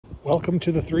Welcome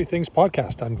to the Three Things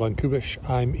Podcast. I'm Glenn Kubish.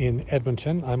 I'm in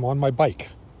Edmonton. I'm on my bike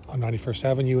on 91st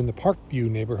Avenue in the Parkview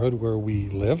neighborhood where we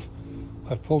live.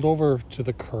 I've pulled over to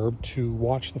the curb to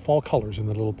watch the fall colors in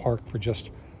the little park for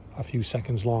just a few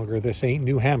seconds longer. This ain't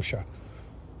New Hampshire.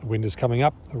 The wind is coming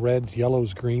up. The reds,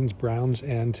 yellows, greens, browns,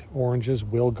 and oranges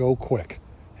will go quick.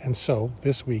 And so,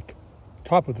 this week,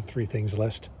 top of the Three Things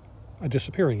list, a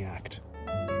disappearing act.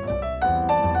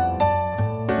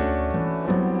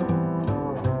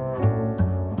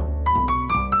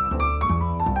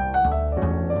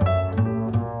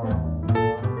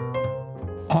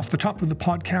 Off the top of the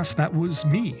podcast, that was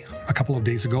me a couple of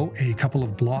days ago, a couple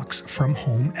of blocks from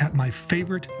home at my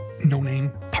favorite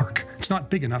no-name park. It's not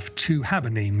big enough to have a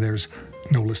name. There's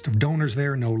no list of donors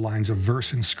there, no lines of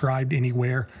verse inscribed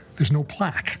anywhere. There's no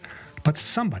plaque. But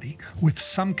somebody with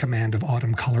some command of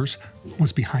autumn colors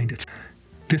was behind it.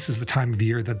 This is the time of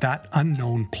year that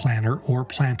unknown planner or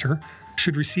planter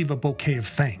should receive a bouquet of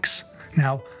thanks.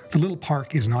 Now, the little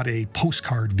park is not a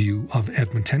postcard view of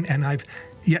Edmonton, and I've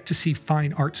yet to see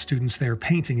fine art students there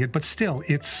painting it, but still,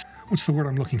 what's the word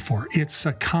I'm looking for? It's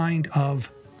a kind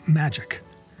of magic.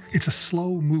 It's a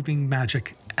slow-moving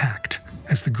magic act,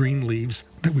 as the green leaves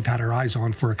that we've had our eyes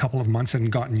on for a couple of months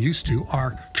and gotten used to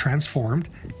are transformed,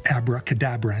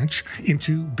 abracadabranch,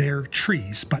 into bare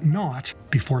trees, but not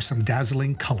before some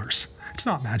dazzling colors. It's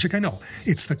not magic, I know.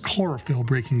 It's the chlorophyll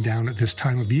breaking down at this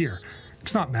time of year.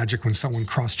 It's not magic when someone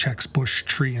cross-checks bush,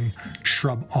 tree, and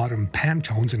shrub autumn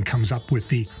Pantones and comes up with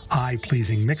the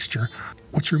eye-pleasing mixture.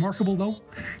 What's remarkable, though,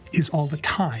 is all the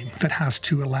time that has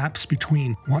to elapse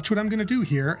between watch what I'm going to do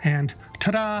here and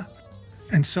ta-da!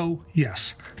 And so,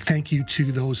 yes, thank you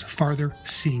to those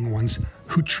farther-seeing ones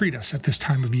who treat us at this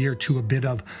time of year to a bit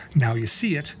of now you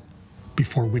see it,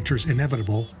 before winter's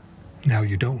inevitable, now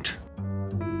you don't.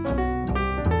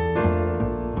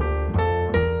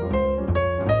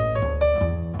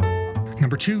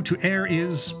 Number 2 to air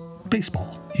is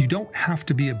baseball. You don't have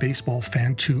to be a baseball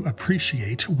fan to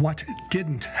appreciate what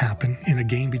didn't happen in a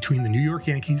game between the New York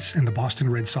Yankees and the Boston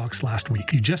Red Sox last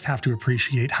week. You just have to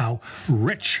appreciate how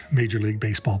rich Major League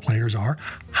Baseball players are,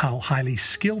 how highly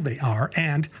skilled they are,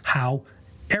 and how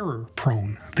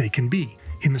error-prone they can be.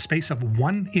 In the space of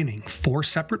one inning, 4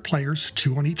 separate players,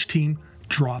 2 on each team,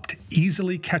 dropped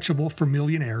easily catchable for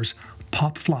millionaires,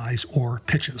 pop flies, or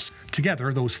pitches.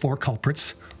 Together, those 4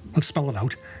 culprits, let's spell it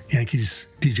out, Yankees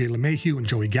DJ LeMahieu and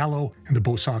Joey Gallo, and the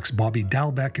Bo Sox Bobby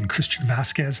Dalbec and Christian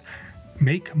Vasquez,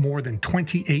 make more than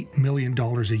 $28 million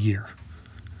a year,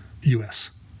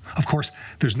 U.S. Of course,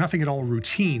 there's nothing at all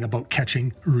routine about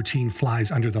catching routine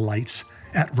flies under the lights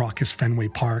at raucous Fenway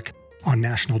Park, on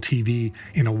national TV,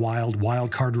 in a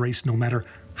wild card race, no matter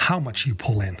how much you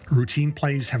pull in. Routine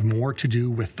plays have more to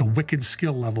do with the wicked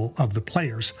skill level of the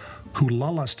players who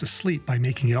lull us to sleep by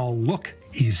making it all look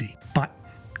easy. But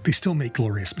they still make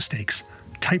glorious mistakes.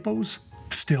 Typos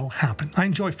still happen. I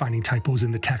enjoy finding typos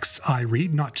in the texts I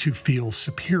read, not to feel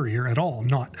superior at all,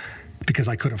 not because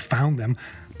I could have found them,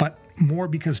 but more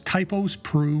because typos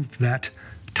prove that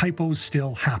typos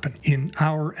still happen. In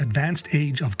our advanced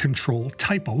age of control,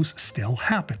 typos still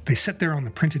happen. They sit there on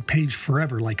the printed page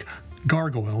forever like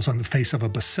gargoyles on the face of a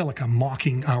basilica,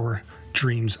 mocking our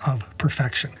dreams of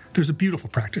perfection. There's a beautiful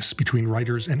practice between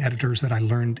writers and editors that I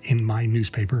learned in my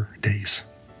newspaper days.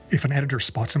 If an editor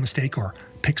spots a mistake or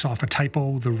picks off a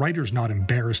typo, the writer's not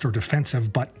embarrassed or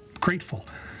defensive, but grateful,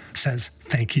 says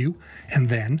thank you, and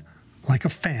then, like a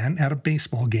fan at a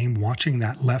baseball game watching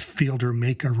that left fielder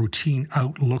make a routine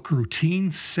outlook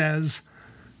routine, says,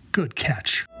 good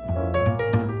catch.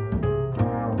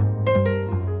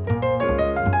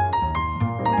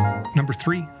 Number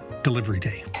 3, delivery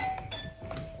day.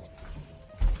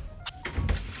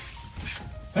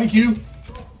 Thank you.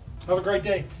 Have a great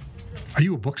day. Are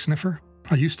you a book sniffer?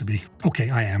 I used to be. Okay,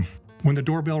 I am. When the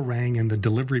doorbell rang and the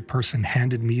delivery person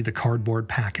handed me the cardboard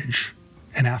package,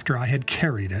 and after I had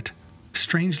carried it,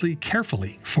 strangely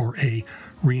carefully for a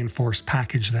reinforced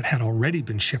package that had already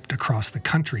been shipped across the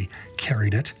country,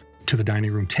 carried it to the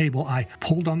dining room table, I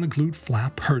pulled on the glued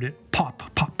flap, heard it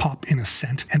pop, pop, pop in a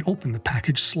scent, and opened the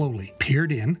package slowly,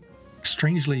 peered in,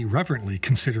 strangely reverently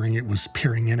considering it was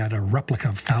peering in at a replica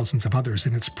of thousands of others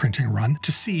in its printing run,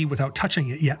 to see, without touching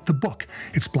it yet, the book,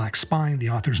 its black spine, the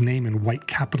author's name in white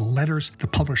capital letters, the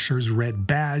publisher's red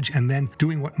badge, and then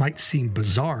doing what might seem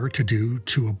bizarre to do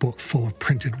to a book full of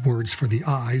printed words for the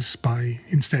eyes by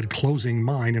instead closing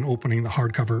mine and opening the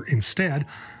hardcover instead,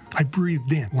 I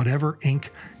breathed in whatever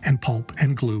ink and pulp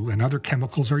and glue and other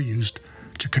chemicals are used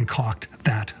to concoct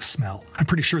that smell. I'm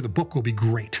pretty sure the book will be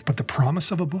great, but the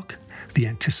promise of a book, the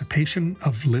anticipation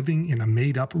of living in a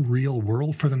made-up real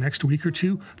world for the next week or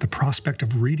two, the prospect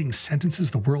of reading sentences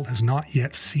the world has not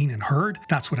yet seen and heard,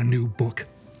 that's what a new book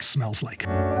smells like.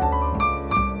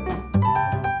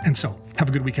 And so, have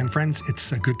a good weekend, friends.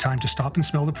 It's a good time to stop and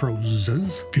smell the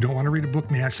proses. If you don't want to read a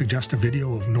book, may I suggest a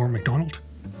video of Norm Macdonald?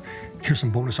 Here's some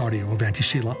bonus audio of Auntie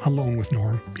Sheila alone with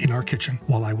Norm in our kitchen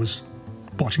while I was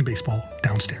watching baseball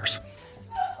downstairs.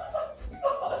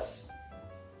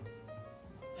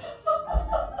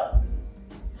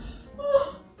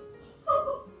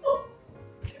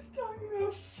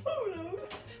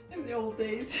 In the old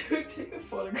days, you would take a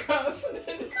photograph and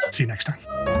then... See you next time.